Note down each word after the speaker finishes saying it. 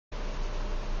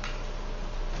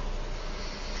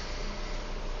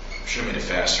Should have made it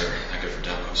faster. Not good for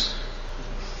demos.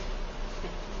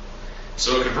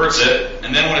 So it converts it,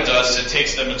 and then what it does is it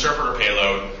takes the interpreter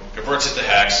payload, converts it to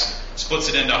hex, splits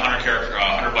it into 100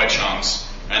 byte chunks,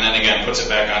 and then again puts it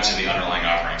back onto the underlying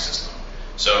operating system.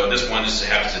 So this one just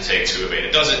happens to take 2 of 8.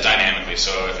 It does it dynamically,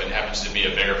 so if it happens to be a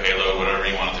bigger payload, whatever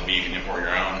you want it to be, you can import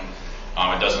your own.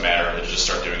 It doesn't matter, it'll just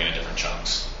start doing it in different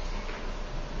chunks.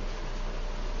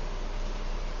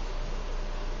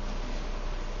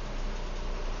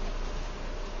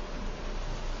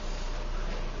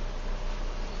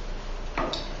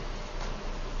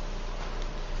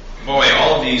 By the way,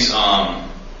 all of these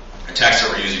attacks that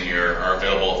we're using here are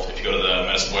available if you go to the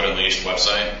Metasploit Unleashed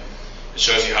website. It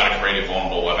shows you how to create a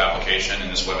vulnerable web application,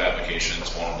 and this web application is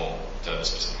vulnerable to the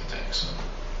specific attacks.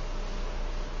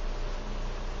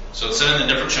 So it's set in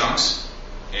the different chunks,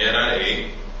 A.8.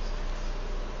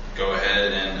 Go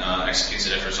ahead and executes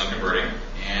it after it's unconverting,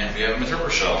 and we have a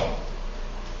interpreter shell.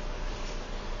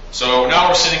 So now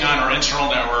we're sitting on our internal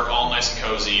network, all nice and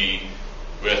cozy,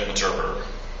 with interpreter.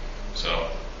 So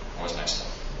always nice stuff.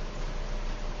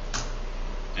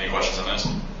 Any questions on this?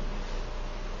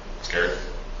 Scared?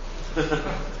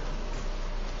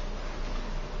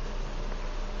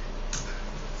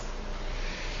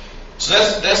 So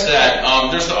that's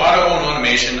that. There's the auto and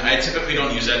automation. I typically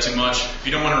don't use that too much. If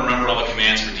you don't want to remember all the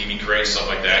commands for db create stuff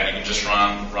like that, you can just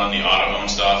run the auto own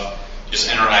stuff. You just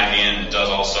enter an IP in, it does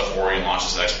all the stuff for you, and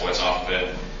launches the exploits off of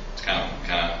it. It's kind of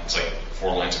it's like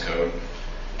 4 lines of code.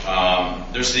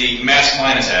 There's the mask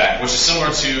client attack, which is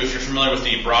similar to, if you're familiar with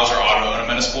the browser auto own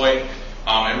Metasploit,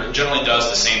 it generally does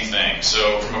the same thing.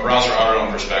 So from a browser auto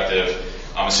own perspective,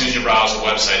 as soon as you browse a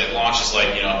website, it launches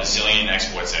like a bazillion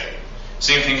exploits at you.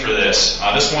 Same thing for this.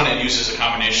 This one, it uses a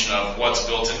combination of what's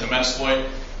built into Metasploit,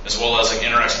 as well as like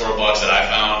Internet Explorer bugs that I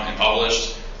found and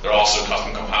published. They're also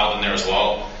custom compiled in there as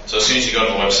well. So as soon as you go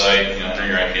to the website, enter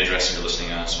your IP address that you're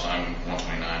listening on. So I'm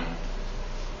 129.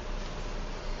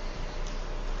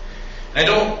 I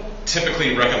don't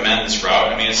typically recommend this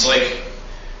route. I mean, it's like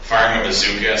firing a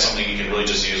bazooka at something you can really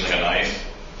just use like a knife.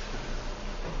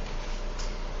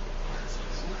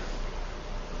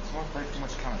 It's more like too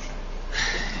much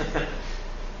counter.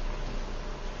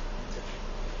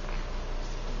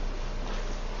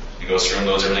 It goes through and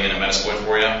loads everything in a Metasploit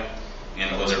for you, and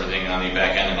it loads everything on the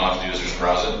back end, and all you have to do is just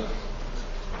browse it.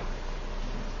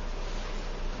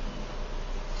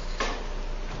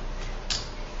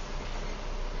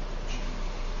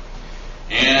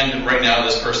 And right now,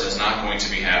 this person is not going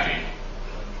to be happy,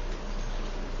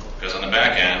 because on the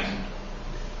back end,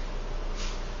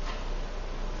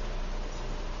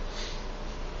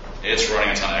 it's running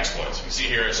a ton of exploits. You can see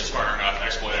here, it's just firing off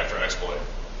exploit after exploit.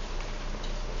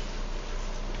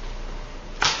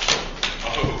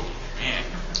 Oh, man.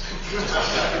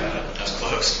 That's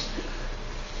close.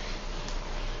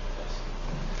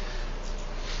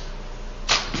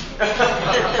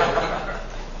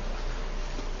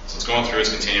 So it's going through, it's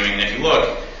continuing, and if you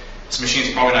look, this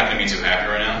machine's probably not going to be too happy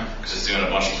right now, because it's doing a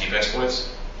bunch of keep exploits.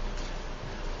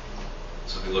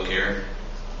 So if we look here.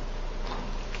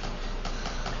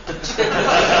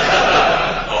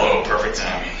 Oh, perfect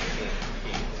timing.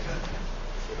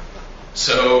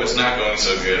 So it's not going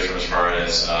so good from as far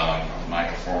as my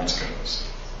performance goes.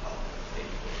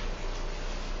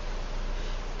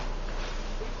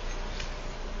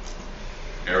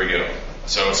 There we go.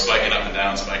 So it's spiking up and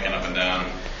down, spiking up and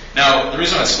down. Now, the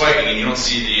reason it's spiking and you don't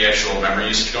see the actual memory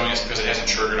usage going is because it hasn't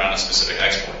triggered on a specific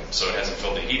exploit, so it hasn't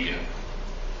filled the heap yet.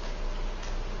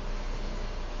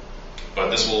 But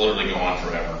this will literally go on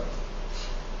forever.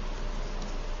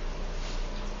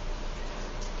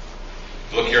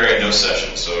 Look here, I had no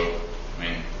session, so, I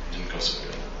mean, it didn't go so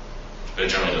good. But it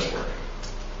generally does work.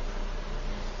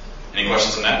 Any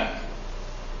questions on that?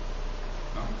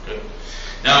 No? Good.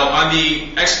 Now, on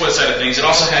the exploit side of things, it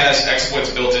also has exploits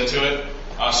built into it.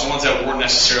 So ones that weren't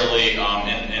necessarily in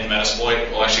Metasploit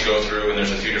will actually go through, and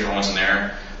there's a few different ones in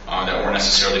there that weren't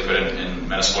necessarily put in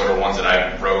Metasploit, or ones that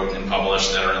I wrote and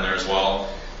published that are in there as well.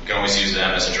 You can always use them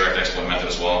as a direct exploit method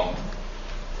as well.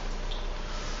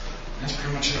 That's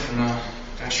pretty much it from a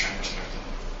Fasttrack perspective.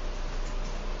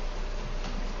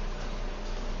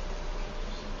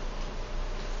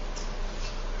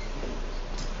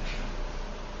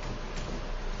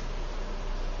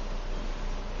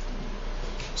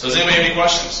 So does anybody have any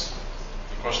questions?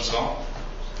 Any questions at all?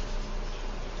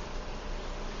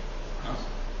 No?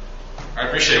 I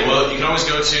appreciate it. Well, you can always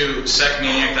go to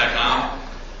secmaniac.com.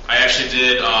 I actually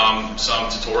did some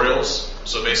tutorials.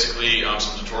 So basically,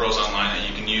 some tutorials online that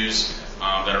you can use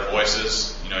that are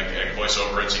voices. I can voice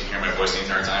over it so you can hear my voice the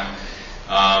entire time.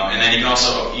 And then you can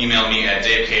also email me at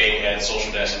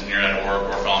davek@social-engineer.org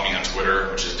or follow me on Twitter,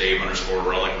 which is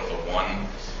Dave_Relic with a 1.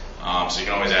 So you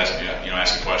can always ask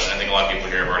a question. I think a lot of people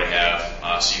here already have.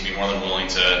 So you'd be more than willing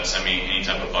to send me any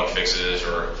type of bug fixes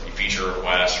or feature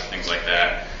requests or things like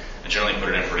that. I generally put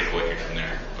it in pretty quickly from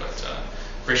there. But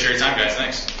appreciate your time, guys.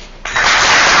 Thanks.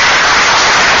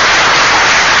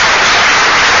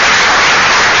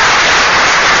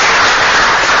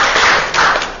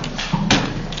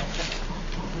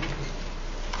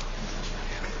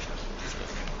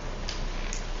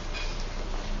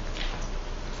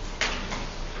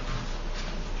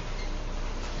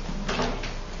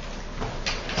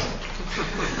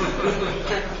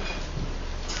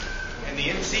 And the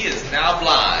MC is now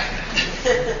blind.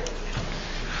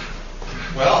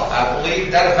 Well, I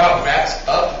believe that about wraps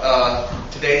up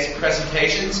today's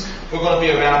presentations. We're going to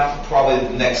be around for probably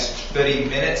the next 30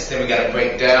 minutes, then we got to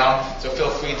break down. So feel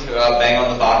free to bang on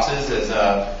the boxes as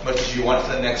much as you want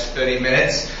for the next 30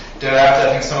 minutes. Thereafter,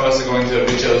 I think some of us are going to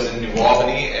Richo's in New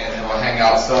Albany, and then we'll hang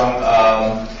out some.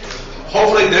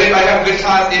 Hopefully, did anybody have a good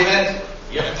time at the event?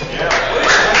 Yeah.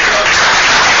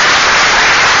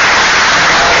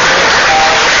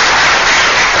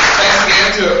 Thanks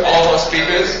again to all of our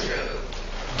speakers,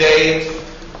 Dave,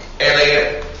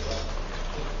 Elliot,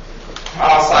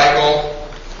 Cycle,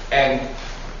 and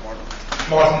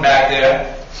Martin back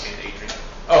there.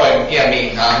 Oh, and yeah,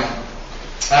 me.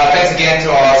 Thanks again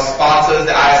to our sponsors,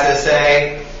 the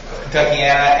ISSA,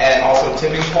 Kentuckiana, and also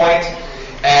Tipping Point.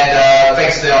 And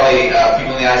thanks to all the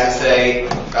people in the ISSA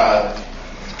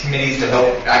committees to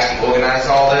help actually organize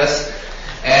all this.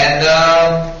 And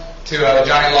to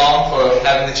Johnny Long for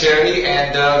having the charity,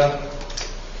 and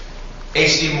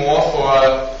HD Moore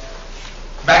for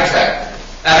Backtrack.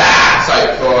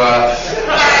 Sorry, for I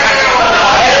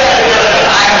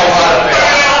have a lot of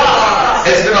things.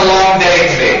 It's been a long day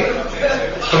to me.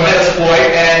 For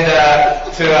Metasploit, and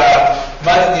to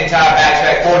Muzz and the entire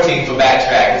Backtrack 14 for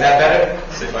Backtrack. Is that better?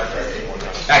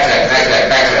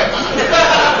 Backtrack.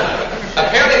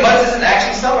 Apparently Muzz isn't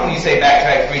actually someone when you say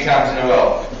Backtrack 3 times in a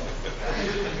row.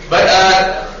 But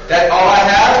that's all I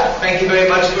have. Thank you very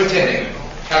much for attending.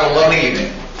 Have a lovely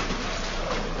evening.